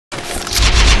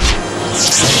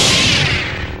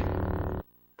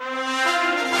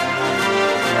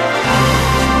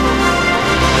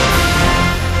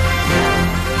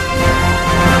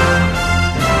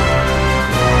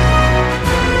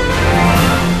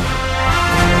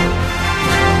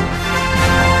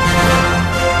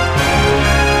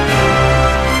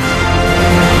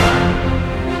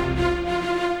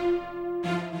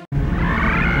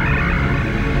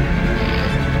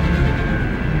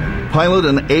Pilot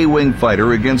an A-wing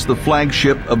fighter against the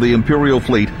flagship of the Imperial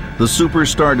fleet, the Super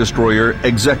Star Destroyer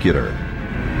Executor.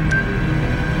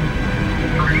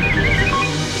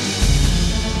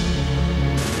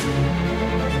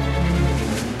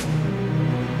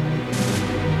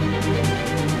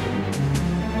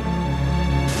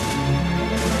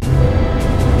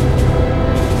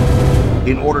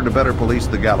 In order to better police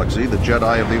the galaxy, the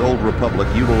Jedi of the Old Republic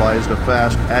utilized a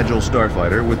fast, agile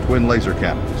starfighter with twin laser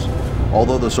cannons.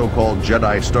 Although the so-called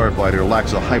Jedi starfighter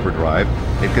lacks a hyperdrive,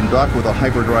 it can dock with a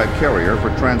hyperdrive carrier for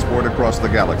transport across the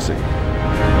galaxy.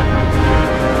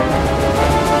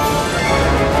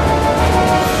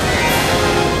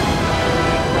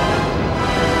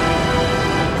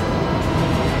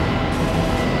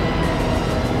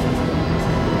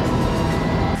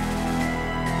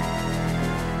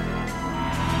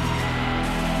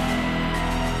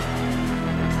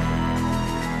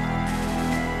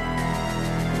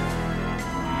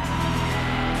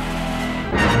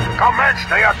 Commence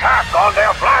the attack on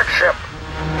their flagship.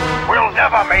 We'll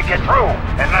never make it through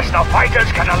unless the fighters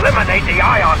can eliminate the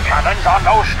ion cannons on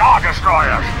those Star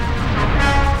Destroyers.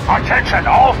 Attention,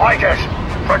 all fighters.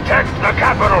 Protect the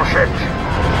capital ships.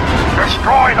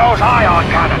 Destroy those ion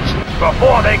cannons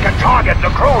before they can target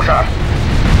the cruiser.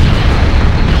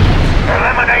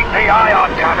 Eliminate the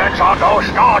ion cannons on those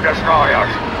Star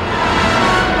Destroyers.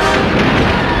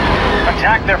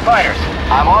 Attack their fighters.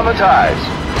 I'm on the ties.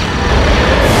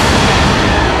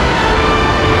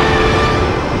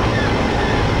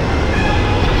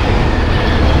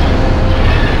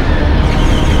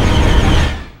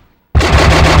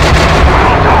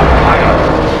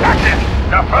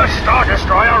 The first Star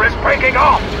Destroyer is breaking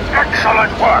off!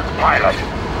 Excellent work, pilot!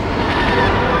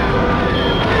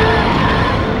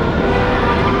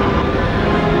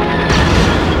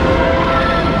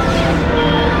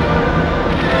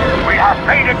 We have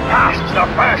made it past the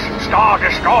first Star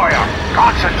Destroyer.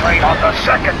 Concentrate on the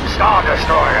second Star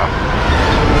Destroyer.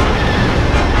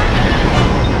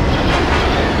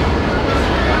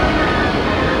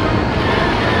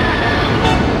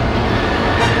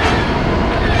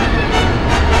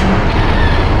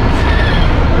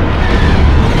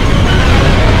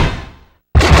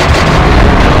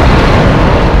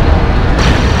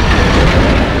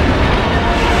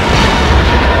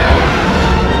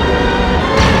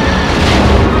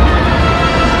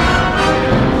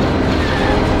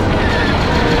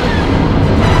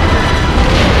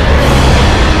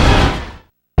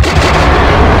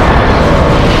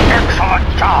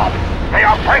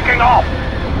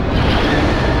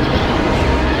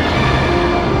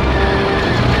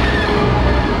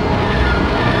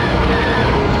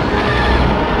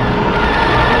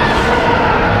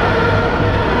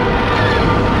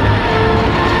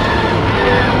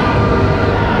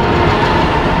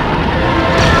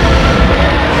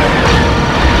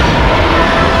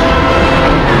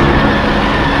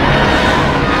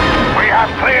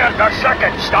 The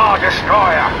second Star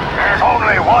Destroyer. There's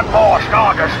only one more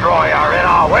Star Destroyer in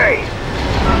our way.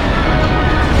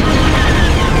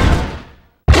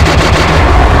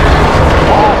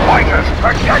 All fighters,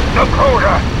 protect the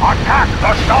cruiser. Attack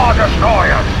the Star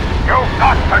Destroyers. You've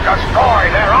got to destroy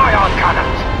their ion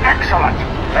cannons. Excellent.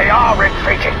 They are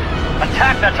retreating.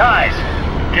 Attack the ties.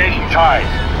 Engaging ties.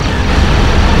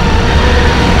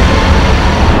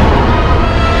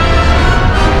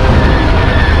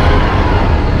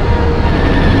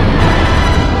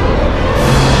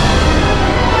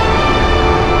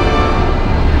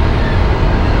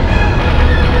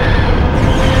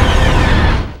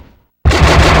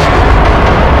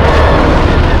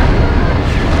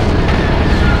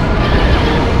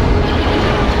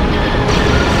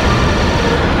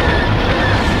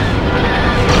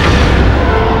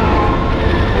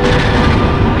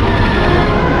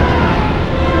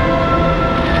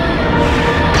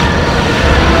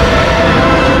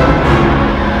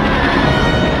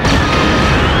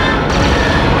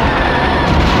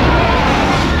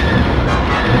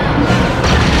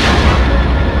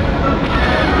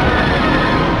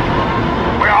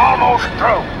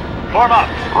 Form up.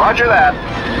 Roger that.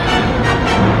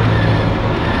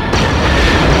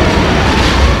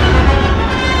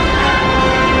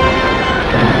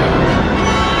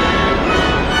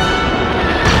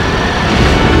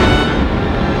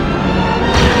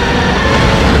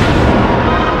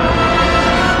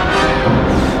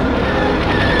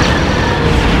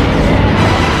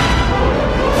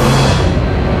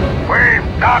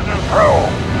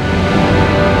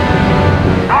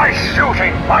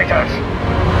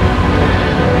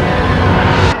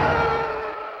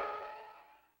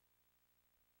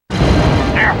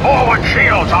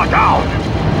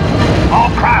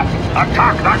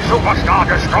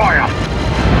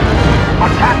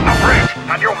 Attack the bridge,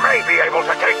 and you may be able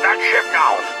to take that ship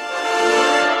down.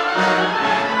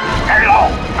 Stay low,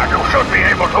 and you should be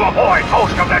able to avoid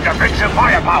most of their defensive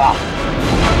firepower.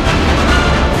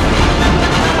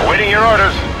 Awaiting your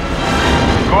orders.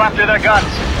 Go after their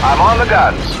guns. I'm on the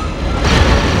guns.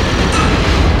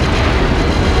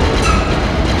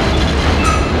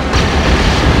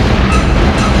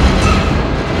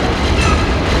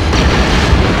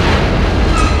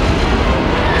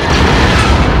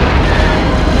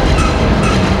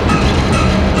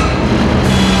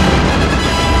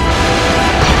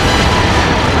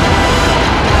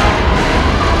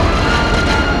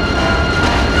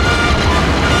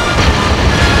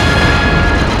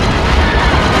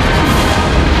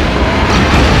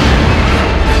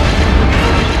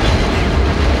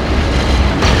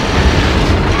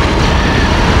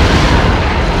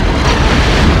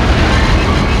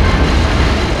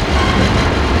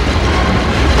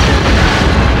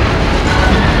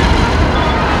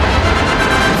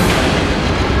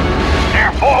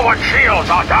 Shields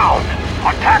are down.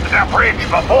 Attack their bridge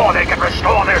before they can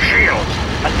restore their shields.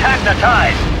 Attack the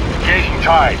ties. Engaging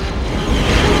ties.